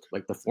a little bit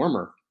like the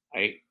former,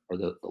 right? Or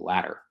the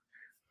latter.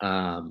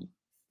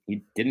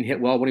 He didn't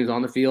hit well when he was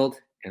on the field,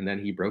 and then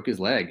he broke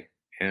his leg,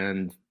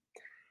 and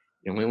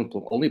he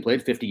only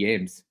played 50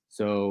 games.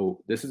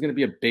 So this is going to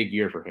be a big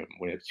year for him.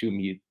 I assume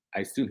he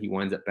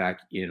winds up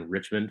back in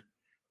Richmond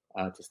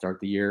to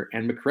start the year.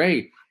 And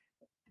McCray,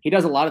 he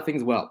does a lot of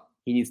things well.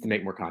 He needs to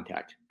make more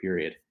contact,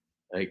 period.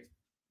 I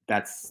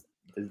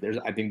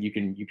think you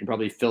can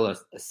probably fill a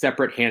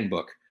separate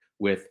handbook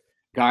with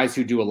guys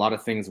who do a lot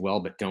of things well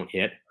but don't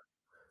hit,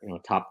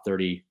 top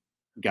 30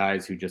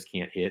 guys who just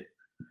can't hit.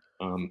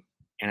 And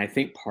I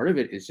think part of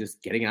it is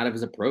just getting out of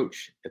his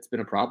approach. It's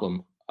been a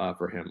problem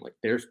for him. Like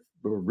there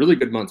were really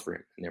good months for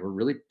him, and there were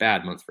really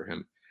bad months for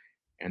him.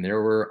 And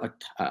there were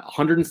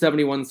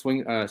 171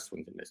 swings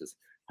and misses,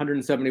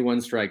 171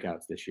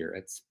 strikeouts this year.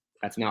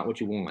 That's not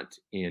what you want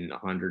in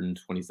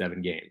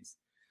 127 games.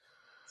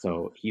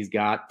 So he's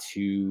got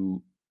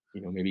to,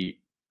 maybe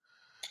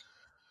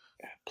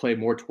play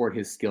more toward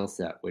his skill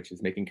set, which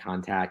is making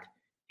contact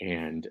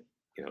and,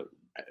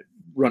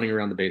 running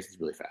around the bases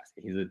really fast.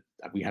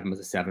 We have him as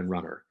a 7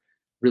 runner,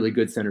 really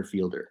good center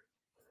fielder.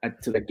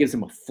 So that gives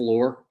him a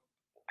floor,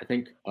 I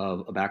think,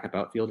 of a backup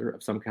outfielder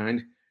of some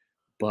kind.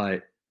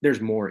 But there's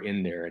more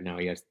in there, and now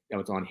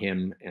it's on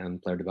him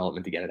and player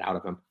development to get it out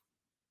of him.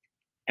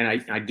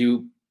 And I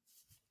do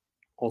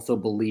also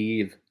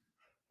believe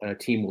a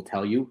team will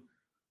tell you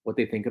what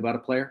they think about a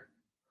player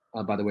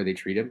by the way they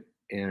treat him.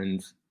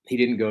 And he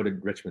didn't go to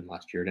Richmond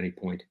last year at any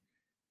point,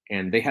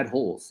 and they had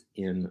holes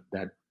in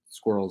that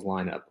Squirrels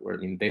lineup. Where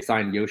they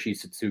signed Yoshi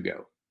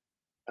Tsutsugo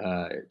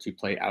to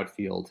play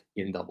outfield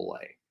in AA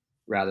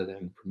rather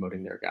than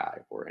promoting their guy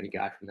or any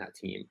guy from that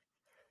team.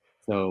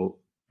 So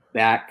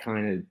that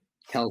kind of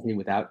tells me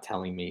without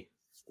telling me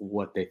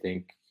what they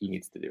think he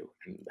needs to do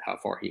and how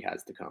far he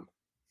has to come.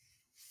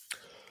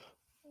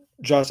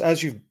 Josh,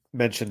 as you've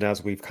mentioned,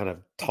 as we've kind of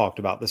talked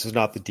about, this is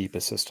not the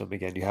deepest system.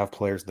 Again, you have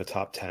players in the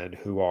top 10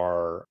 who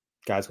are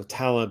guys with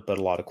talent, but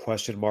a lot of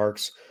question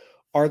marks.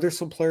 Are there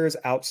some players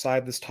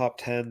outside this top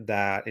 10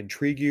 that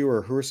intrigue you,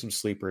 or who are some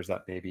sleepers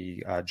that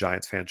maybe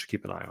Giants fans should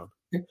keep an eye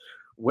on?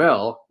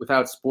 Well,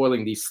 without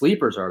spoiling the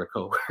sleepers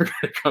article we're going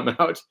to come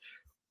out,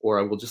 or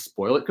I will just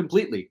spoil it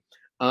completely.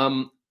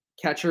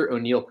 Catcher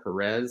O'Neal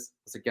Perez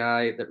is a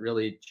guy that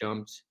really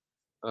jumped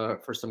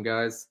for some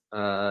guys.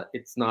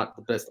 It's not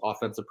the best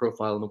offensive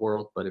profile in the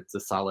world, but it's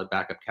a solid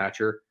backup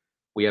catcher.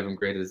 We have him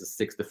graded as a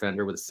 6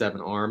 defender with a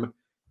 7 arm.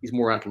 He's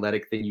more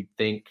athletic than you'd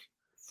think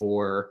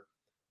for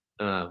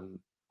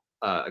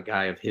a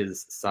guy of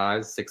his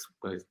size. He's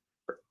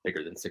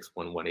bigger than 6'1",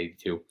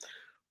 182,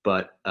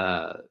 but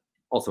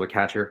also a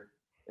catcher.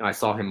 And I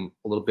saw him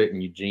a little bit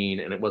in Eugene,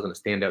 and it wasn't a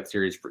standout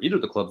series for either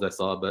of the clubs I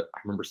saw, but I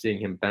remember seeing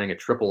him bang a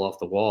triple off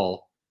the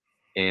wall.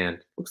 And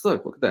look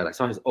at that. I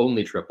saw his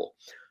only triple.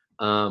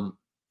 And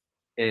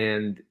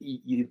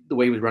the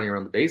way he was running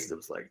around the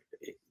bases,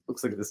 it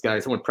looks like this guy,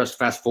 someone pressed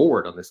fast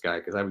forward on this guy,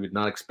 because I would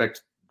not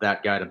expect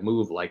that guy to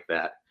move like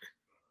that.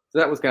 So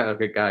that was kind of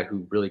a guy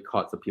who really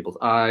caught some people's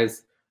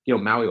eyes.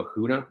 Maui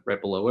Ohuna, right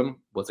below him,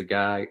 was a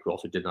guy who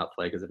also did not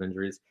play because of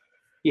injuries.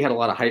 He had a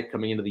lot of hype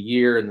coming into the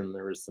year, and then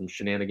there was some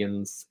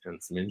shenanigans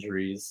and some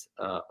injuries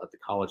at the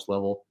college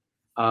level.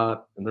 And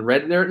then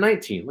right there at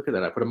 19, look at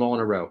that. I put them all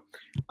in a row.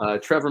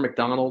 Trevor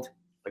McDonald,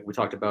 like we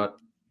talked about,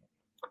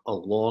 a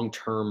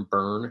long-term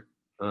burn.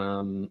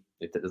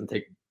 It doesn't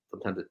take.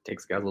 Sometimes it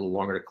takes guys a little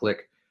longer to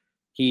click.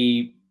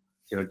 He,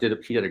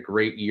 did a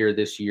great year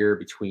this year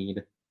between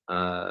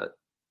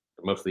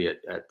mostly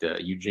at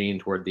Eugene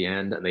toward the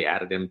end, and they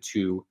added him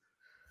to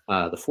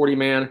the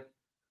 40-man.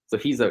 So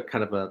he's a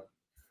kind of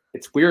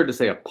it's weird to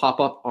say a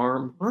pop-up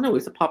arm. Oh no,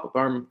 he's a pop-up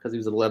arm because he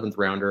was an 11th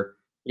rounder.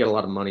 He got a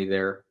lot of money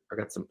there, or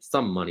got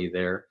some money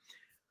there.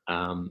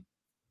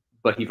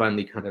 But he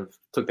finally kind of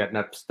took that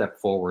next step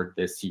forward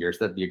this year. So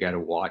that'd be a guy to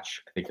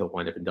watch. I think he'll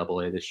wind up in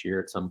AA this year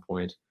at some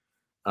point.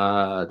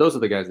 Those are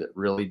the guys that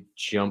really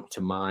jump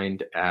to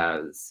mind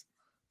as,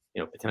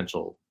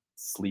 potential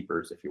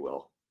sleepers, if you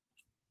will.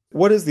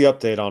 What is the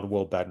update on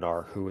Will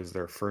Bednar, who was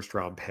their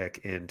first-round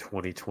pick in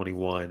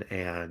 2021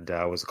 and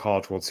was a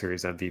College World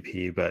Series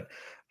MVP, but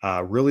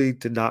really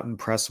did not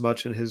impress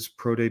much in his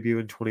pro debut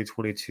in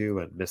 2022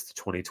 and missed the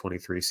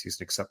 2023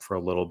 season except for a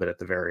little bit at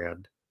the very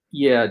end?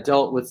 Yeah,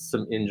 dealt with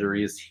some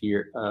injuries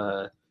here.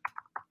 That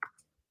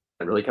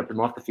really kept him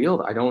off the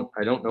field. I don't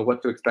know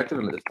what to expect of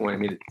him at this point. I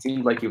mean, it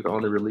seemed like he was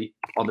on the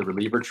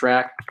reliever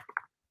track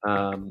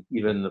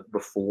even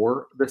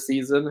before the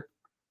season,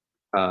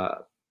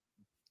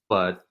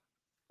 but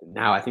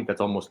now I think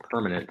that's almost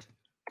permanent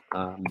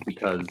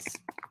because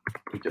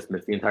he just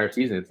missed the entire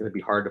season. It's going to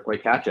be hard to play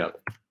catch up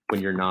when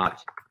you're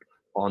not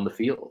on the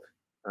field.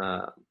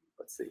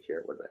 Let's see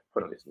here. What did I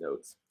put on his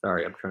notes?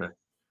 Sorry, I'm trying to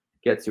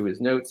get to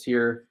his notes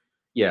here.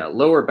 Yeah,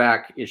 lower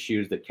back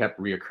issues that kept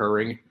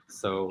reoccurring.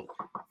 So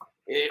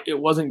it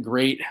wasn't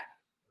great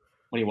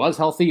when he was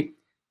healthy,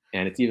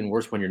 and it's even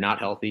worse when you're not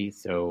healthy.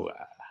 So,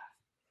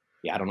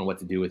 I don't know what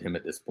to do with him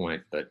at this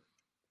point, but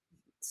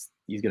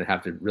he's going to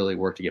have to really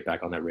work to get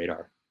back on that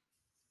radar.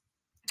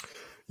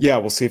 Yeah,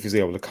 we'll see if he's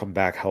able to come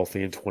back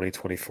healthy in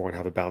 2024 and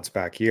have a bounce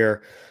back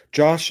year.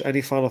 Josh,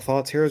 any final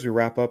thoughts here as we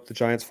wrap up the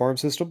Giants farm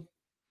system?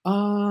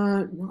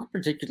 Not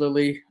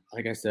particularly.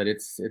 Like I said,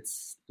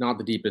 it's not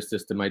the deepest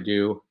system I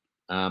do.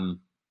 And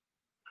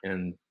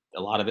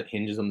a lot of it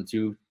hinges on the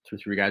two or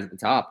three guys at the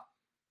top.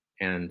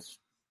 And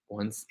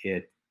once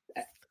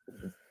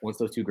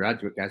those two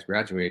guys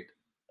graduate,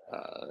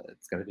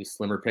 it's going to be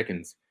slimmer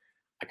pickings.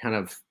 I kind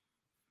of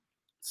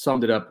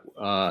summed it up,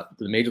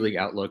 the Major League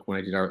Outlook, when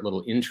I did our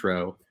little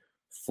intro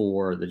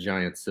for the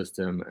Giants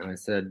system. And I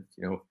said,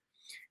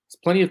 There's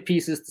plenty of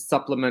pieces to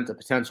supplement a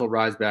potential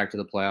rise back to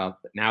the playoff,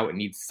 but now it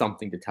needs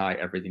something to tie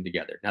everything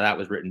together. Now that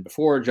was written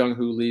before Jung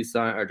Ho Lee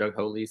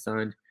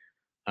signed.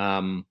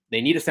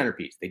 They need a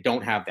centerpiece. They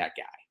don't have that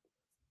guy.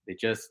 They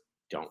just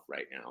don't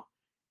right now.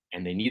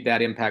 And they need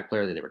that impact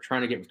player that they were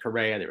trying to get with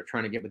Correa. They were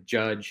trying to get with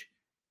Judge.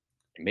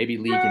 And maybe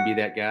Lee can be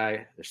that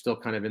guy. They're still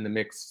kind of in the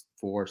mix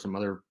for some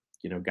other,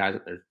 guys.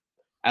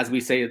 As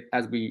we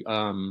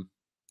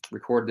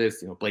record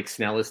this, Blake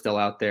Snell is still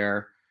out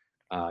there.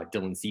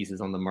 Dylan Cease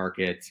is on the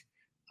market.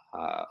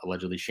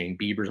 Allegedly Shane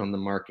Bieber's on the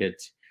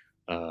market.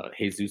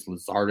 Jesus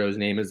Luzardo's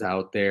name is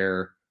out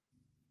there.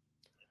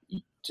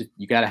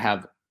 You got to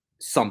have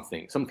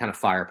something, some kind of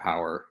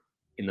firepower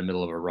in the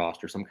middle of a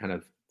roster, some kind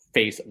of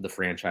face of the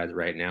franchise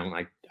right now.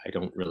 I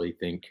don't really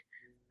think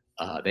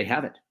they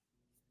have it.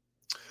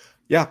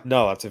 Yeah,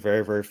 no, that's a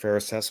very, very fair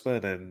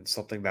assessment and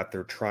something that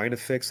they're trying to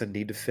fix and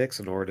need to fix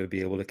in order to be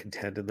able to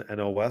contend in the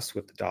NL West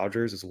with the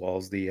Dodgers as well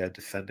as the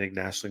defending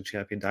National League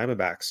champion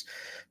Diamondbacks.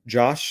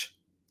 Josh,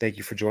 thank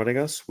you for joining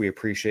us. We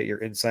appreciate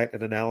your insight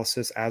and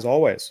analysis as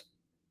always.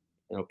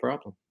 No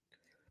problem.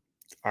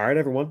 All right,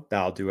 everyone.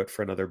 That'll do it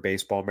for another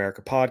Baseball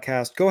America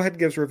podcast. Go ahead and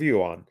give us a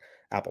review on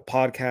Apple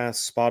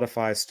Podcasts,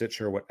 Spotify,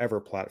 Stitcher,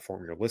 whatever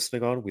platform you're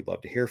listening on. We'd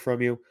love to hear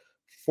from you.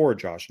 For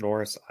Josh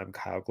Norris, I'm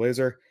Kyle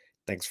Glazer.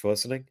 Thanks for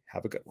listening.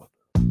 Have a good one.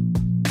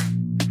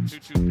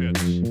 2-2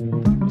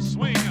 pitch.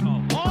 Swing and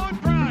a long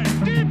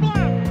drive. Deep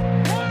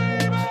left.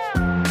 Way back.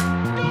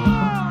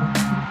 Gone.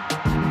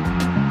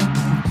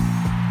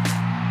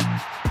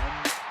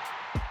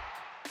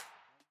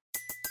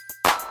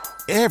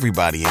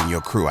 Everybody in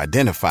your crew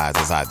identifies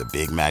as either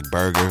Big Mac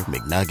Burger,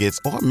 McNuggets,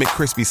 or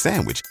McCrispy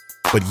Sandwich.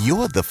 But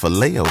you're the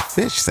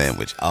Filet-O-Fish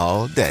Sandwich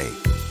all day.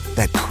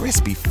 That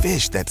crispy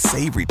fish, that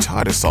savory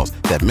tartar sauce,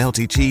 that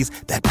melty cheese,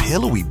 that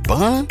pillowy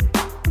bun.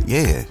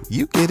 Yeah,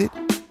 you get it.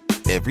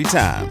 Every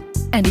time.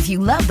 And if you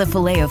love the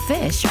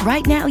Filet-O-Fish,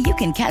 right now you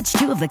can catch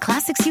two of the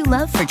classics you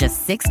love for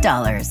just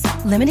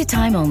 $6. Limited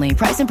time only.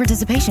 Price and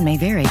participation may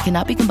vary.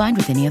 Cannot be combined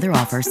with any other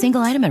offer.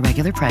 Single item at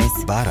regular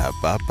price.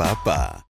 Ba-da-ba-ba-ba.